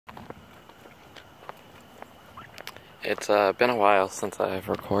It's been a while since I've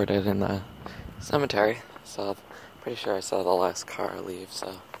recorded in the cemetery, so I'm pretty sure I saw the last car leave,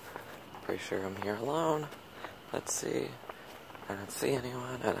 so pretty sure I'm here alone. Let's see. I don't see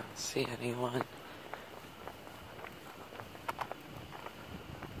anyone. I don't see anyone.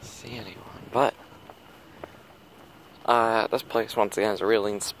 But this place once again is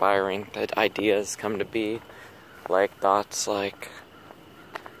really inspiring. That ideas come to be, like thoughts like,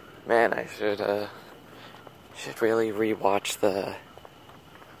 man, I should really rewatch the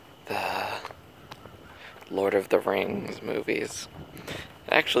Lord of the Rings movies.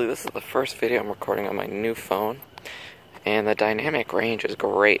 Actually, this is the first video I'm recording on my new phone, and the dynamic range is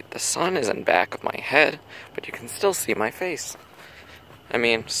great. The sun is in back of my head, but you can still see my face. I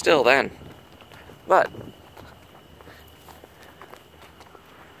mean, still then. But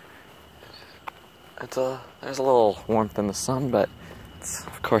there's a little warmth in the sun, but it's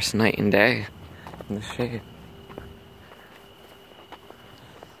of course night and day in the shade.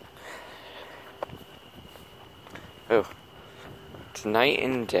 Oh, it's night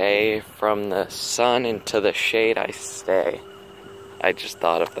and day. From the sun into the shade I stay. I just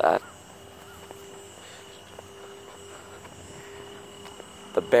thought of that.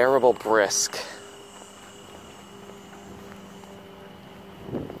 The bearable brisk.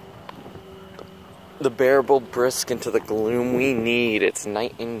 The bearable brisk into the gloom we need. It's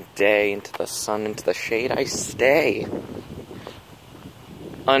night and day. Into the sun, into the shade I stay.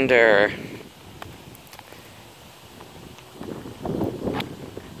 Under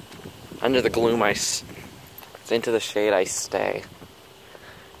the gloom into the shade I stay.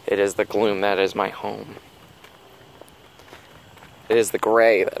 It is the gloom that is my home. It is the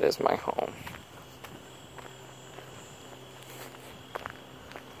gray that is my home.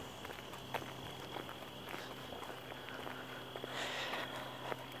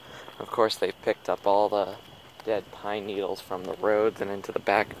 Of course, they picked up all the dead pine needles from the roads and into the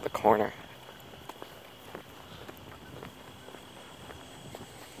back of the corner.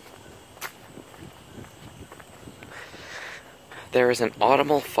 There is an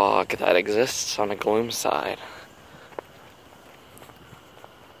autumnal fog that exists on a gloom side.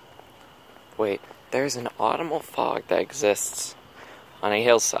 Wait, there's an autumnal fog that exists on a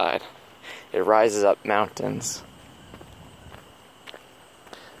hillside. It rises up mountains.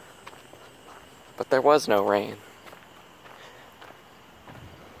 But there was no rain.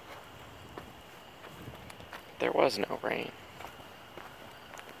 There was no rain.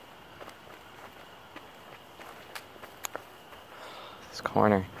 This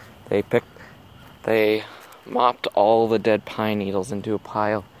corner, they mopped all the dead pine needles into a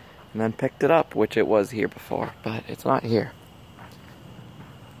pile and then picked it up, which it was here before, but it's not here.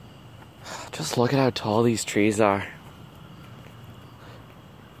 Just look at how tall these trees are.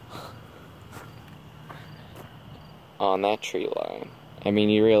 On that tree line. I mean,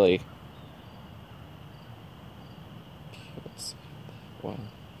 you really can't see that well.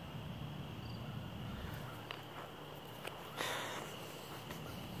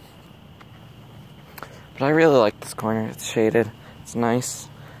 But I really like this corner. It's shaded. It's nice.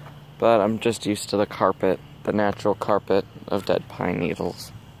 But I'm just used to the carpet, the natural carpet of dead pine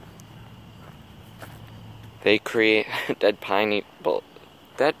needles. They create dead pine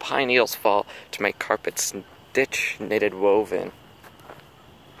needles fall to make carpets stitch knitted woven.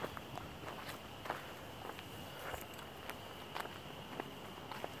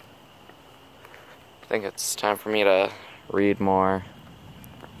 I think it's time for me to read more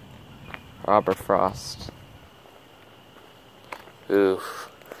Robert Frost. Oof.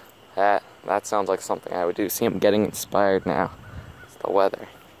 That sounds like something I would do. See, I'm getting inspired now. It's the weather.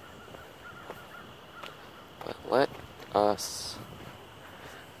 But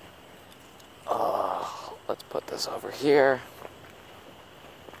let's put this over here.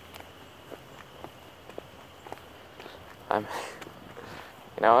 You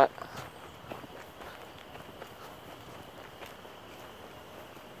know what?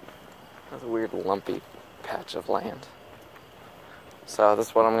 That's a weird lumpy patch of land. So this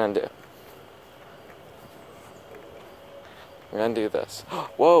is what I'm gonna do. I'm gonna do this.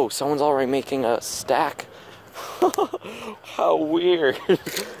 Whoa, someone's already making a stack. How weird.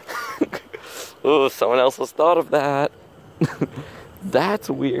 Oh, someone else has thought of that.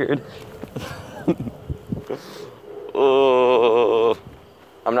 That's weird. Oh,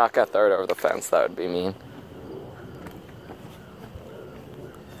 I'm not gonna throw it over the fence, that would be mean.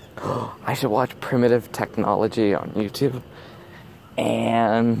 I should watch Primitive Technology on YouTube.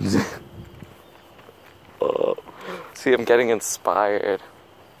 And see, I'm getting inspired.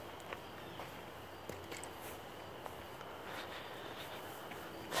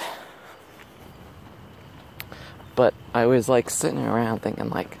 But I was like sitting around thinking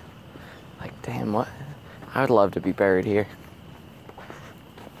like damn, what? I would love to be buried here.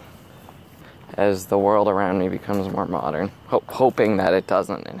 As the world around me becomes more modern, hoping that it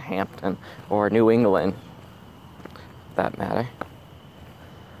doesn't in Hampton or New England, for that matter.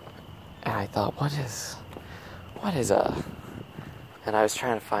 And I thought, what is and I was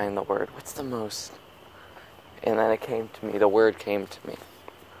trying to find the word, what's the most, and then it came to me, the word came to me.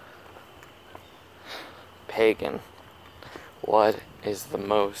 Pagan. What is the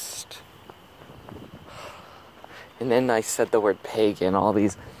most, and then I said the word pagan, all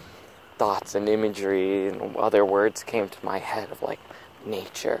these thoughts and imagery and other words came to my head of like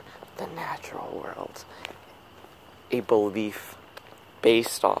nature, the natural world, a belief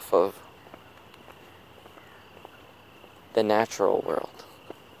based off of the natural world.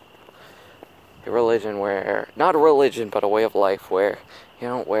 A religion where, not a religion, but a way of life where you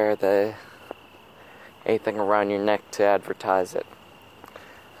don't wear anything around your neck to advertise it.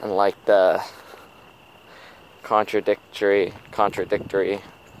 And like the contradictory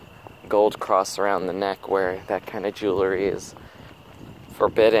gold cross around the neck where that kind of jewelry is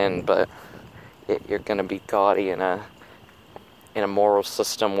forbidden, but you're going to be gaudy in a moral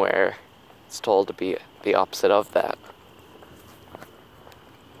system where it's told to be the opposite of that.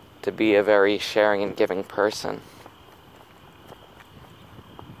 To be a very sharing and giving person.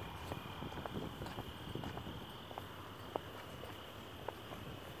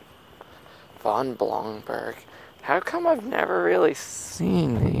 Von Blomberg. How come I've never really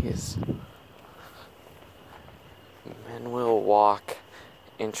seen these? Men will walk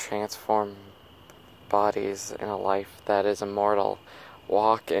and transform bodies in a life that is immortal.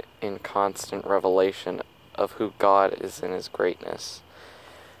 Walk in constant revelation of who God is in his greatness.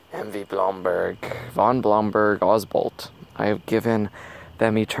 M.V. Blomberg. Von Blomberg Osbolt. I have given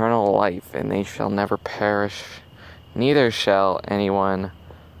them eternal life, and they shall never perish. Neither shall anyone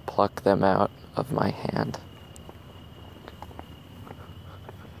pluck them out of my hand.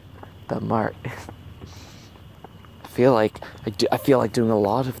 The Mart. I feel like doing a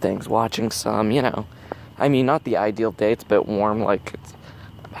lot of things. Watching some, I mean, not the ideal day. It's a bit warm, like it's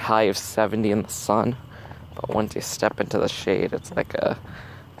a high of 70 in the sun. But once you step into the shade, it's like a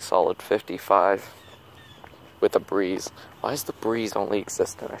solid 55 with a breeze. Why does the breeze only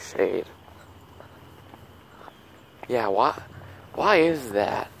exist in a shade? Yeah, why is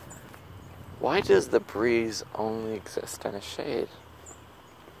that? Why does the breeze only exist in a shade?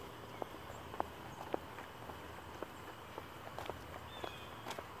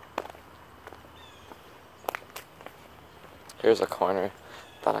 Here's a corner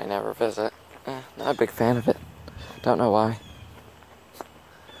that I never visit. Not a big fan of it. Don't know why.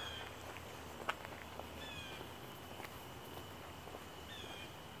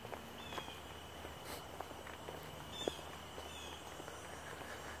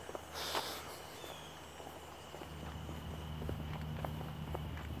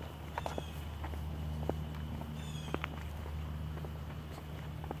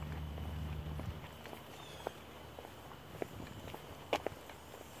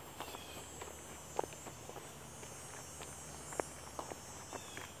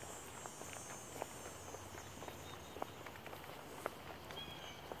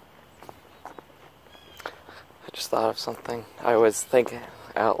 I just thought of something. I was thinking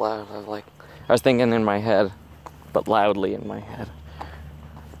out loud. I was thinking in my head, but loudly in my head.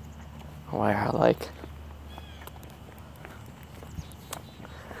 Why wow,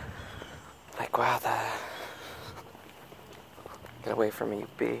 get away from me,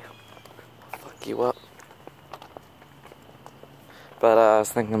 B. I'll fuck you up. But I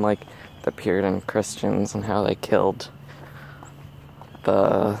was thinking like the Puritan Christians and how they killed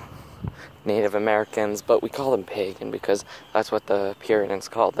the Native Americans, but we call them pagan because that's what the Puritans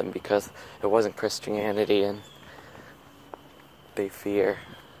called them, because it wasn't Christianity, and they fear.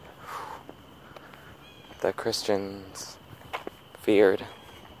 The Christians feared.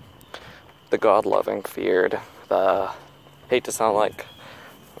 The God-loving feared. Hate to sound like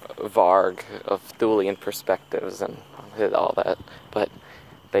Varg of Thulian perspectives and all that, but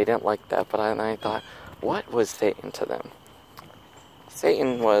they didn't like that. But I thought, what was Satan to them?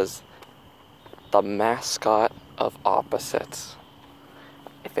 Satan was the mascot of opposites.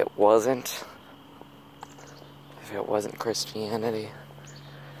 If it wasn't Christianity,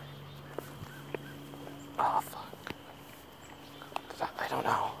 oh fuck, I don't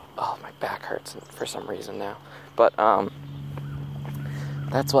know. Oh, my back hurts for some reason now. But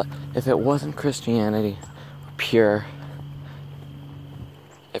that's what. If it wasn't Christianity, pure.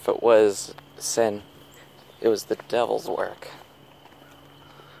 If it was sin, it was the devil's work.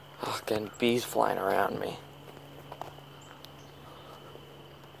 Oh, again, bees flying around me.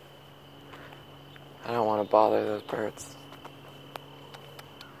 I don't want to bother those birds.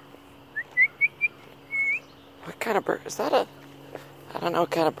 What kind of bird? Is that a... I don't know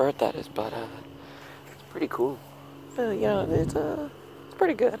what kind of bird that is, but it's pretty cool. You know, it's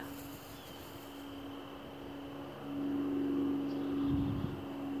pretty good.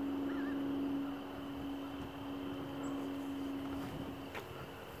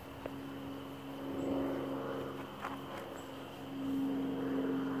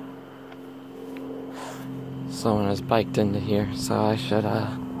 Someone has biked into here, so I should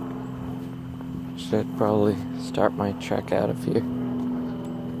probably start my trek out of here.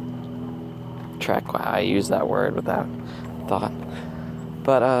 Trek, wow, I use that word without thought.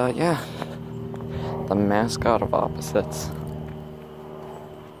 But, yeah. The mascot of opposites.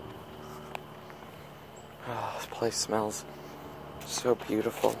 Oh, this place smells so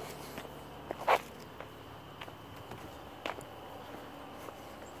beautiful.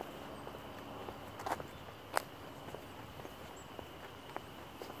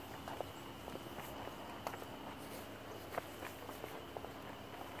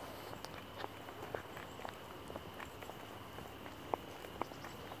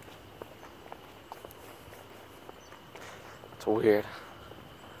 It's weird.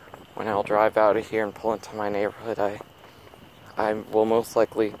 When I'll drive out of here and pull into my neighborhood, I will most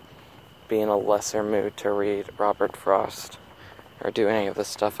likely be in a lesser mood to read Robert Frost or do any of the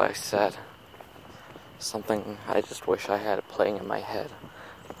stuff I said. Something I just wish I had playing in my head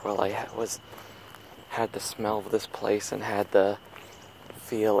while I had the smell of this place and had the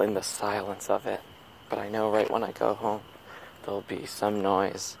feel in the silence of it. But I know right when I go home, there'll be some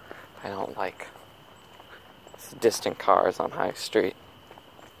noise I don't like. It's distant cars on High Street.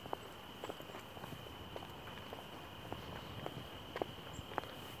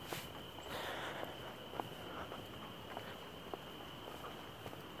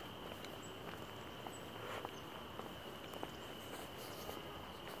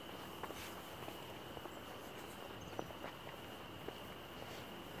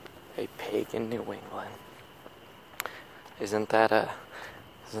 A pig in New England. Isn't that a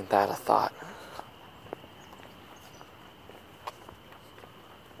thought?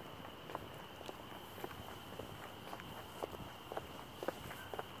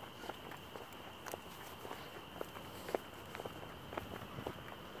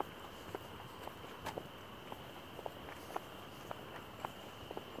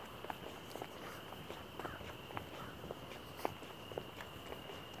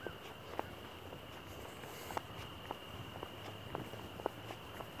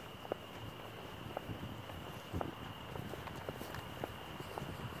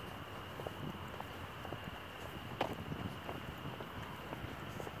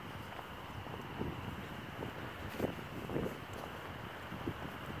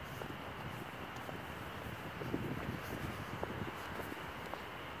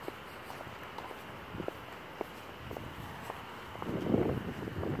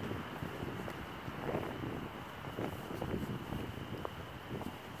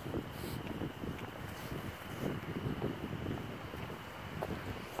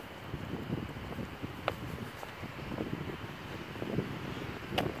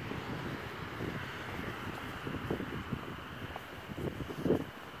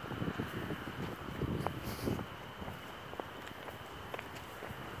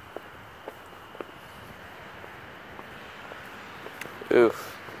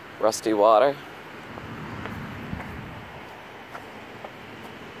 Oof, rusty water.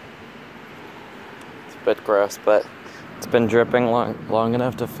 It's a bit gross, but it's been dripping long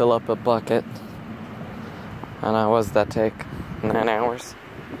enough to fill up a bucket. And what does that take? 9 hours?